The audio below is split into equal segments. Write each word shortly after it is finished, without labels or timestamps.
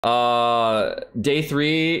Day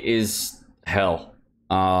 3 is hell.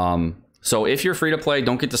 So if you're free to play,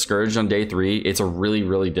 don't get discouraged on day 3. It's a really,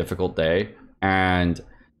 really difficult day, and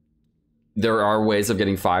there are ways of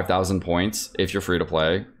getting 5,000 points if you're free to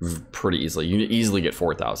play pretty easily. You easily get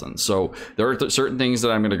 4,000. So there are certain things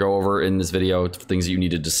that I'm going to go over in this video, things that you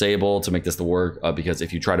need to disable to make this to work, because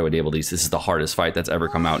if you try to enable these, this is the hardest fight that's ever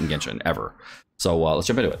come out in Genshin, ever. So let's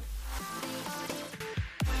jump into it.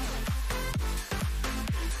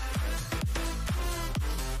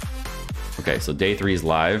 Okay, so day 3 is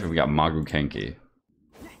live, and we got Magu Kenki.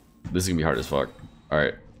 This is gonna be hard as fuck. All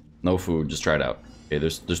right, no food, just try it out. Okay,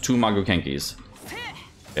 there's 2 Magu Kenkis.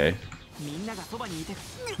 Okay.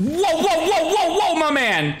 Whoa, my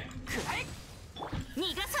man!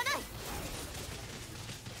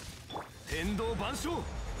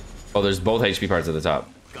 Oh, there's both HP parts at the top.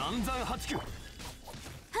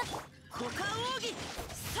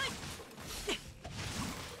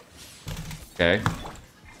 Okay.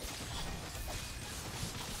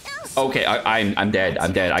 Okay, I'm dead.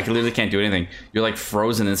 I'm dead. I literally can't do anything. You're like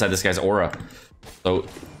frozen inside this guy's aura. So,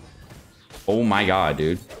 oh my god,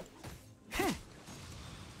 dude.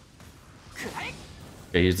 Okay,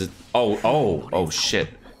 here's the. Oh shit.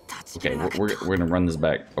 Okay, we're gonna run this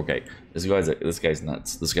back. Okay, this guy's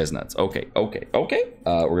nuts. This guy's nuts. Okay. We're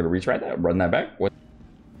gonna retry that. Run that back. What?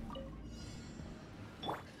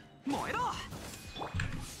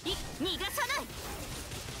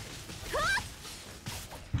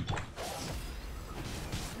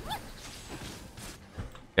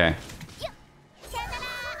 Okay.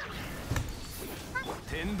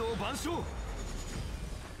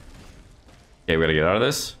 Okay, we gotta get out of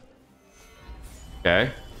this.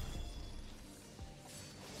 Okay.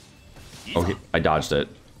 Okay, I dodged it.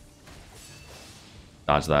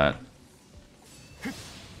 Dodge that.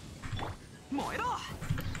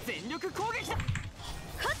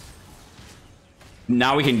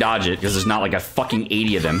 Now we can dodge it because there's not like a fucking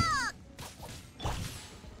 80 of them.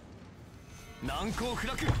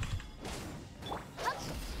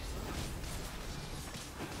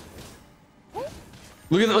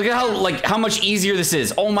 Look at how much easier this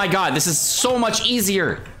is. Oh my god, this is so much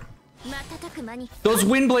easier. Those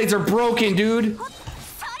wind blades are broken, dude.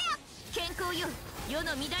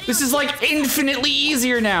 This is like infinitely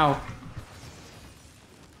easier now.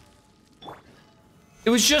 It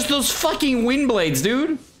was just those fucking wind blades,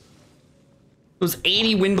 dude. Those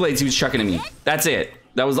 80 wind blades he was chucking at me. That's it.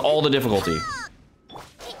 That was all the difficulty.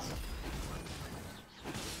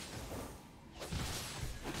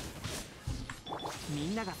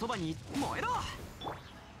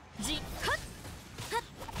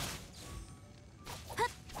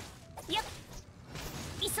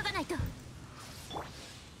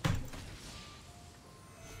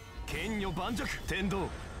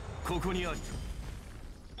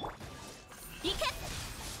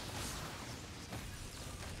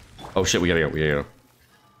 Oh shit, we gotta go.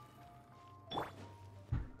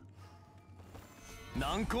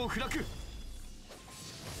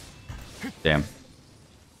 Damn.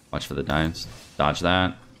 Watch for the dives. Dodge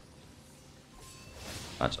that.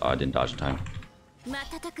 Dodge. Oh, I didn't dodge in time. We're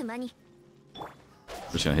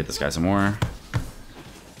just gonna hit this guy some more.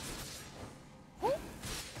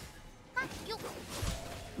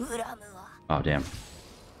 Oh, damn.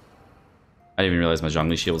 I didn't even realize my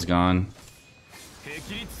Zhongli shield was gone.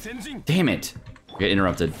 Damn it! Get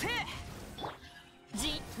interrupted.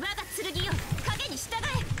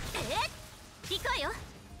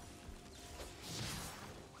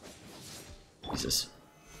 Jesus.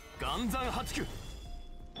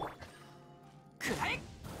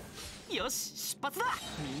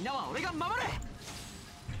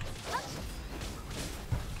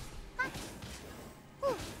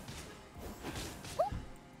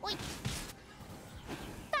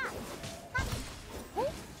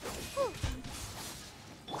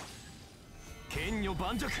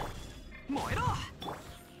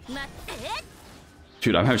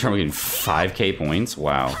 Dude, I'm having trouble getting 5k points.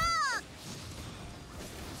 Wow.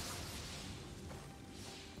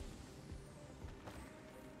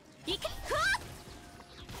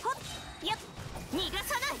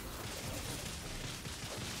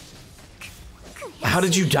 How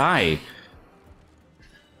did you die?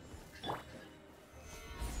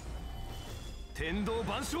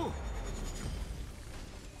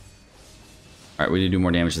 Alright, we need to do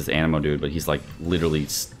more damage to this Animo dude, but he's like literally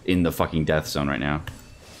in the fucking death zone right now.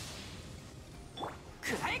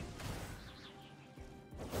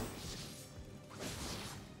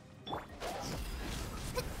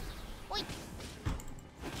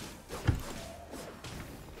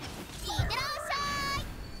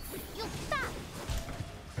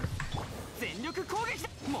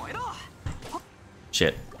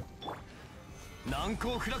 shit.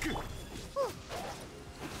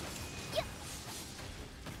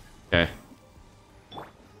 Okay.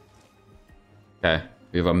 Okay.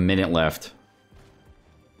 We have a minute left.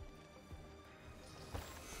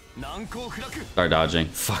 Start dodging.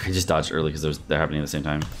 Fuck, I just dodged early because they're happening at the same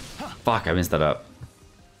time. Fuck, I messed that up.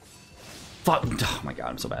 Fuck. Oh my god,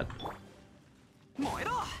 I'm so bad.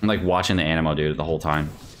 I'm like watching the animo, dude, the whole time.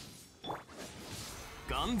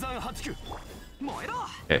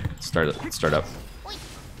 Okay, start up.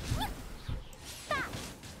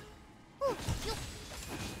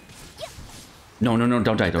 No,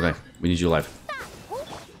 don't die. We need you alive.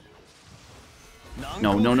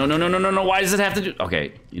 No. Why does it have to do?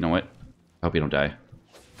 Okay, you know what? I hope you don't die.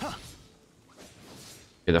 Okay,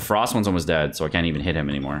 the frost one's almost dead, so I can't even hit him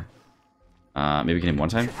anymore. Maybe we can hit him one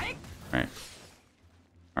time?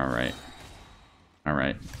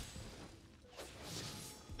 Alright.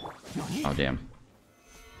 Oh, damn.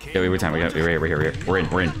 Okay, wait, time. We're here. We're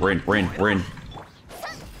in.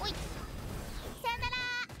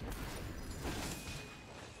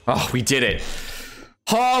 Oh, we did it.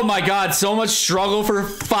 Oh my god, so much struggle for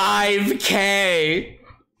 5K.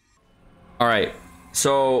 All right,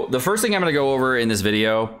 so the first thing I'm gonna go over in this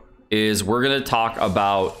video is we're gonna talk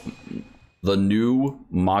about the new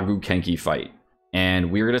Magu Kenki fight.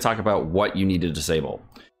 And we're gonna talk about what you need to disable.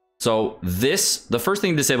 So the first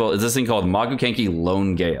thing to disable is this thing called Magu Kenki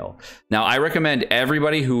Lone Gale. Now, I recommend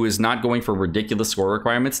everybody who is not going for ridiculous score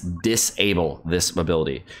requirements, disable this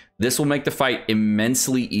ability. This will make the fight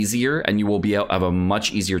immensely easier and you will be able to have a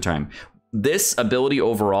much easier time. This ability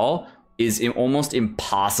overall is almost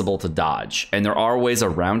impossible to dodge, and there are ways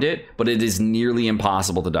around it, but it is nearly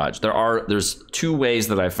impossible to dodge. There's two ways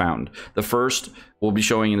that I found. The first we'll be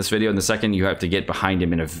showing in this video, and the second you have to get behind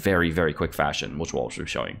him in a very, very quick fashion, which we'll also be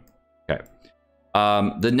showing. Okay.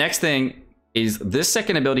 The next thing is this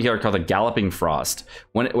second ability here called the Galloping Frost.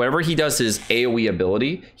 Whenever he does his AoE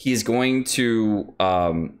ability, he's going to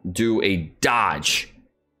do a dodge.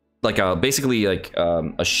 Basically like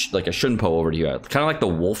a shunpo over to you, kind of like the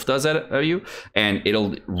wolf does at you, and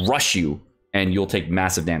it'll rush you and you'll take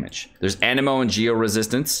massive damage. There's animo and geo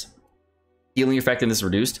resistance, healing effectiveness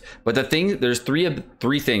reduced, but there's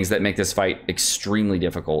three things that make this fight extremely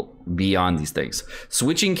difficult beyond these things.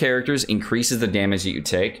 Switching characters increases the damage that you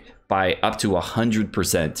take by up to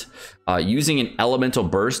 100%. Using an elemental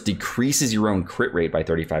burst decreases your own crit rate by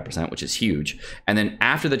 35%, which is huge. And then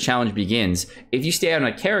after the challenge begins, if you stay on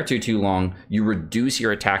a character too long, you reduce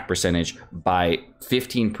your attack percentage by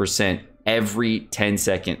 15% every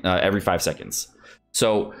 5 seconds.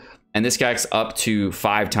 So, and this gets up to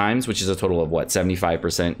 5 times, which is a total of what,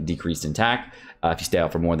 75% decreased in attack if you stay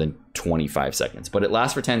out for more than 25 seconds. But it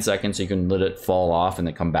lasts for 10 seconds, so you can let it fall off and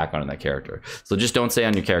then come back onto that character. So just don't stay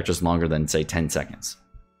on your characters longer than, say, 10 seconds.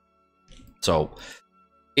 So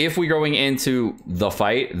if we're going into the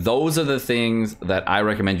fight, those are the things that I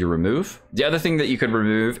recommend you remove. The other thing that you could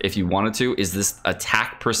remove if you wanted to is this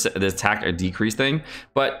attack decrease thing.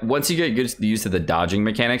 But once you get used to the dodging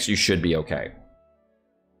mechanics, you should be okay.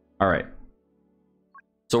 All right.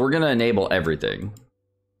 So we're going to enable everything.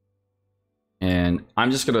 And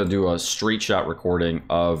I'm just going to do a straight shot recording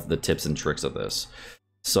of the tips and tricks of this.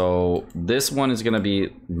 So this one is going to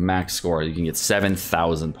be max score. You can get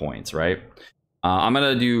 7,000 points, right? I'm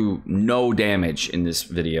going to do no damage in this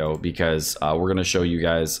video because we're going to show you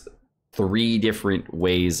guys 3 different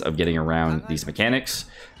ways of getting around these mechanics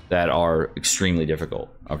that are extremely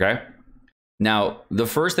difficult, okay? Now, the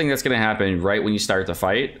first thing that's going to happen right when you start the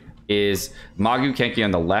fight is Magu Kenki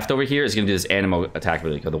on the left over here is going to do this animo attack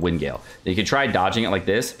ability called the Wind Gale. You can try dodging it like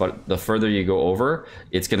this, but the further you go over,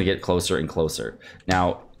 it's going to get closer and closer.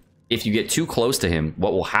 Now, if you get too close to him,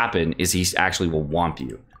 what will happen is he actually will womp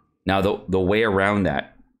you. Now, the way around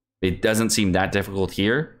that, it doesn't seem that difficult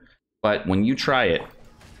here, but when you try it,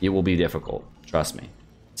 it will be difficult. Trust me.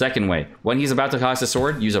 Second way, when he's about to cast a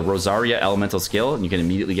sword, use a Rosaria elemental skill, and you can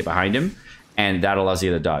immediately get behind him. And that allows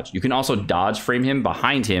you to dodge. You can also dodge frame him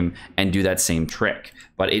behind him and do that same trick,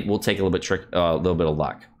 but it will take a little bit of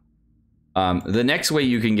luck. The next way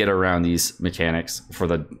you can get around these mechanics for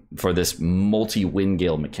this multi-Wind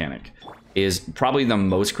Gale mechanic is probably the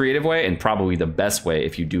most creative way and probably the best way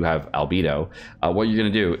if you do have albedo. What you're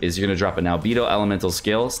going to do is you're going to drop an albedo elemental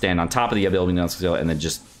skill, stand on top of the albedo elemental skill, and then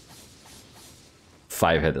just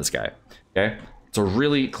 5-hit this guy. Okay, it's a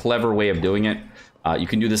really clever way of doing it. You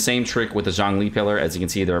can do the same trick with the Zhongli pillar. As you can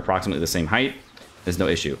see, they're approximately the same height. There's no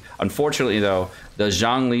issue. Unfortunately, though, the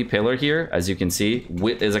Zhongli pillar here, as you can see,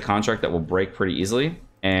 width is a construct that will break pretty easily,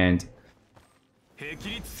 and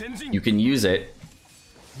you can use it,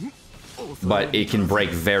 but it can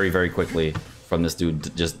break very, very quickly from this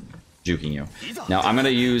dude just juking you. Now I'm gonna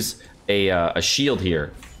use a shield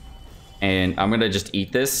here, and I'm gonna just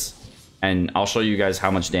eat this, and I'll show you guys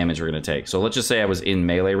how much damage we're gonna take. So let's just say I was in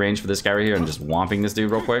melee range for this guy right here and just whomping this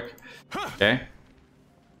dude real quick. Okay.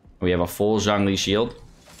 We have a full Zhongli shield.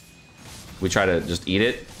 We try to just eat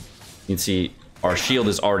it. You can see our shield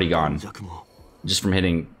is already gone just from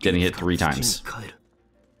getting hit 3 times.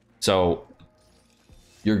 So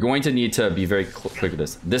you're going to need to be very quick with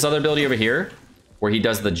this. This other ability over here, where he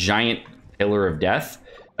does the giant pillar of death,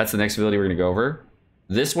 that's the next ability we're going to go over.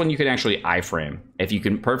 This one you can actually iframe. If you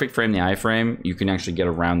can perfect frame the iframe, you can actually get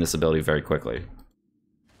around this ability very quickly.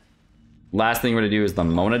 Last thing we're going to do is the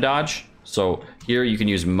Mona dodge. So here you can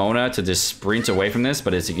use Mona to just sprint away from this,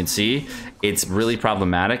 but as you can see, it's really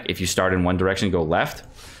problematic if you start in one direction and go left.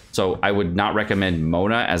 So I would not recommend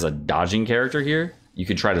Mona as a dodging character here. You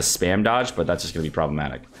could try to spam dodge, but that's just going to be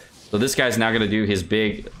problematic. So this guy's now going to do his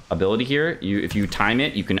big ability here. If you time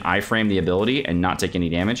it, you can iframe the ability and not take any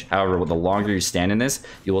damage. However, the longer you stand in this,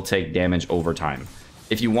 you will take damage over time.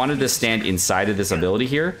 If you wanted to stand inside of this ability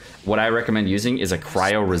here, what I recommend using is a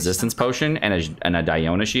cryo resistance potion and a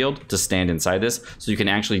Diona shield to stand inside this, so you can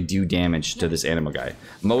actually do damage to this Animo guy.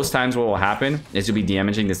 Most times what will happen is you'll be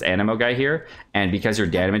damaging this Animo guy here, and because you're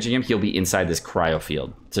damaging him, he'll be inside this cryo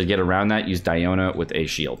field. To get around that, use Diona with a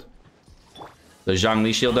shield. The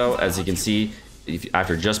Zhongli shield, though, as you can see,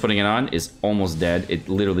 after just putting it on, is almost dead. It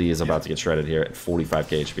literally is about to get shredded here at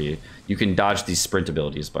 45k HP. You can dodge these sprint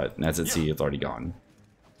abilities, but as you see, it's already gone.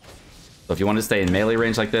 So if you want to stay in melee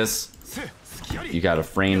range like this, you gotta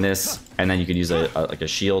frame this, and then you can use like a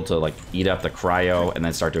shield to like eat up the cryo and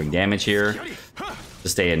then start doing damage here to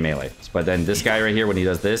stay in melee. But then this guy right here, when he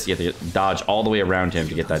does this, you have to dodge all the way around him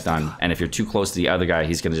to get that done. And if you're too close to the other guy,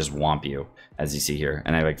 he's gonna just whomp you, as you see here.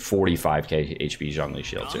 And I have like 45k HP Zhongli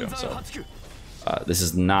shield too. So this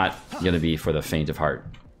is not gonna be for the faint of heart.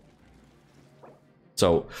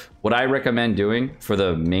 So what I recommend doing for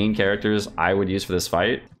the main characters I would use for this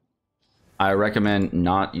fight, I recommend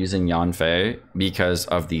not using Yanfei because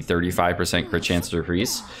of the 35% crit chance to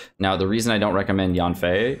increase. Now, the reason I don't recommend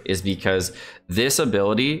Yanfei is because this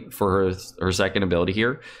ability, for her second ability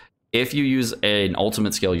here, if you use an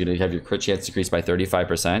ultimate skill, you're going to have your crit chance decreased by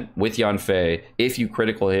 35%. With Yanfei, if you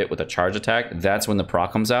critical hit with a charge attack, that's when the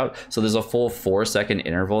proc comes out. So there's a full 4-second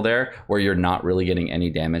interval there where you're not really getting any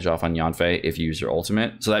damage off on Yanfei if you use your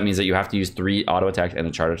ultimate. So that means that you have to use 3 auto attacks and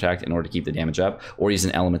a charge attack in order to keep the damage up, or use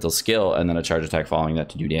an elemental skill and then a charge attack following that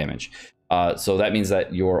to do damage. So that means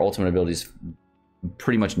that your ultimate ability is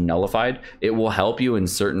pretty much nullified. It will help you in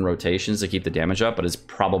certain rotations to keep the damage up, but it's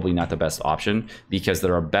probably not the best option because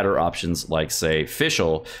there are better options like, say,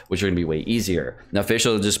 Fischl, which are going to be way easier. Now,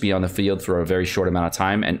 Fischl will just be on the field for a very short amount of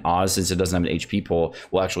time, and Oz, since it doesn't have an HP pull,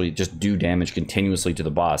 will actually just do damage continuously to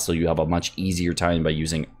the boss, so you have a much easier time by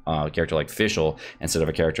using a character like Fischl instead of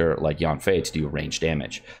a character like Yanfei to do range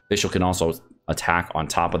damage. Fischl can also attack on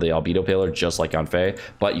top of the albedo pillar just like Yanfei,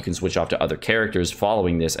 but you can switch off to other characters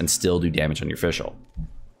following this and still do damage on your Fischl.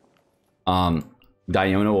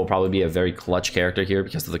 Diona will probably be a very clutch character here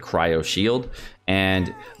because of the cryo shield,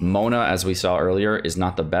 and Mona, as we saw earlier, is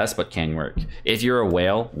not the best but can work. If you're a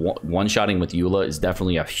whale, one-shotting with Eula is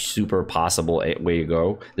definitely a super possible way to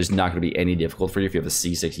go. There's not going to be any difficult for you if you have a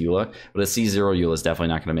C6 Eula, but a C0 Eula is definitely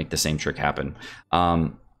not going to make the same trick happen.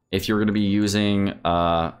 If you're going to be using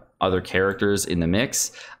other characters in the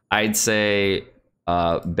mix, I'd say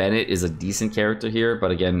Bennett is a decent character here,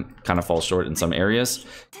 but again, kind of falls short in some areas.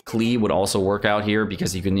 Klee would also work out here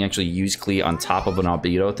because you can actually use Klee on top of an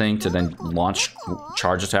albedo thing to then launch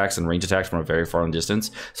charge attacks and range attacks from a very far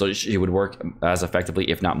distance. So it would work as effectively,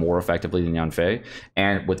 if not more effectively, than Yanfei.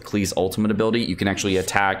 And with Klee's ultimate ability, you can actually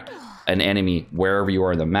attack an enemy wherever you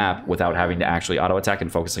are in the map without having to actually auto attack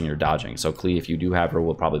and focusing your dodging. So Klee, if you do have her,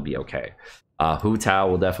 will probably be okay. Hu Tao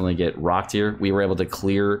will definitely get rocked here. We were able to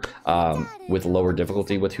clear with lower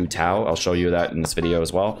difficulty with Hu Tao. I'll show you that in this video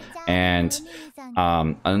as well. And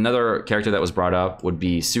another character that was brought up would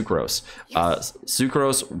be Sucrose.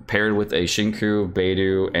 Sucrose paired with a Shinku,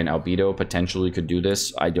 Beidou, and Albedo potentially could do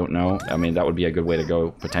this. I don't know. I mean, that would be a good way to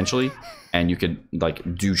go potentially. And you could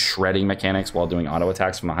like do shredding mechanics while doing auto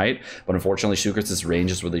attacks from a height, but unfortunately Sucrose's range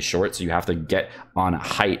is really short, so you have to get on a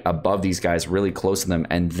height above these guys, really close to them,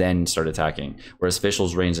 and then start attacking, whereas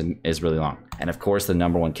Fischl's range is really long. And of course, the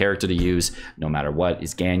 #1 character to use no matter what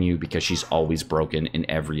is Ganyu, because she's always broken in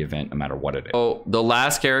every event no matter what it is. Oh, the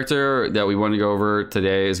last character that we want to go over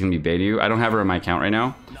today is going to be Beidou. I don't have her in my account right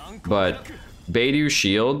now, but Beidou's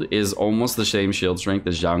shield is almost the same shield strength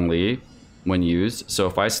as Zhongli when used. So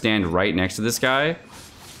if I stand right next to this guy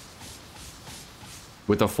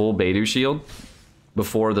with a full Beidou shield,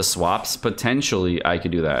 before the swaps, potentially I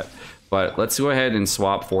could do that. But let's go ahead and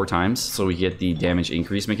swap 4 times so we get the damage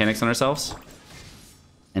increase mechanics on ourselves.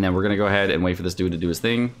 And then we're going to go ahead and wait for this dude to do his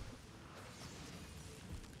thing.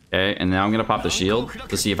 Okay, and now I'm going to pop the shield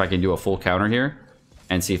to see if I can do a full counter here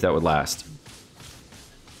and see if that would last.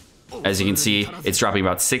 As you can see, it's dropping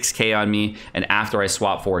about 6k on me, and after I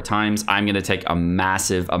swap 4 times, I'm going to take a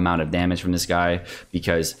massive amount of damage from this guy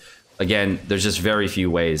because, again, there's just very few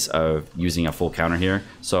ways of using a full counter here.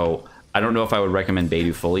 So I don't know if I would recommend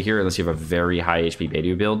Beidou fully here unless you have a very high HP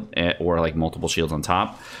Beidou build or like multiple shields on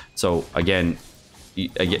top. So again,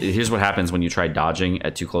 here's what happens when you try dodging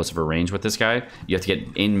at too close of a range with this guy. You have to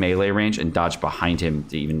get in melee range and dodge behind him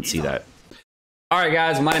to even see that. Alright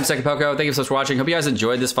guys, my name's Sekapoko. Thank you so much for watching. Hope you guys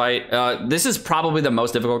enjoyed this fight. This is probably the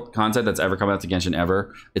most difficult content that's ever come out to Genshin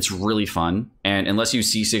ever. It's really fun. And unless you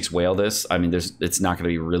C6 whale this, I mean, it's not going to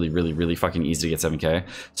be really fucking easy to get 7k.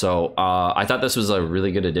 So I thought this was a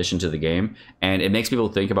really good addition to the game. And it makes people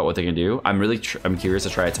think about what they can do. I'm curious to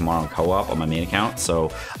try it tomorrow in co-op on my main account. So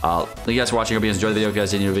thank you guys for watching. Hope you guys enjoyed the video. If you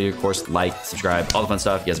guys did enjoy the video, of course, like, subscribe, all the fun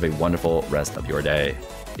stuff. You guys have a wonderful rest of your day.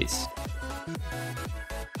 Peace.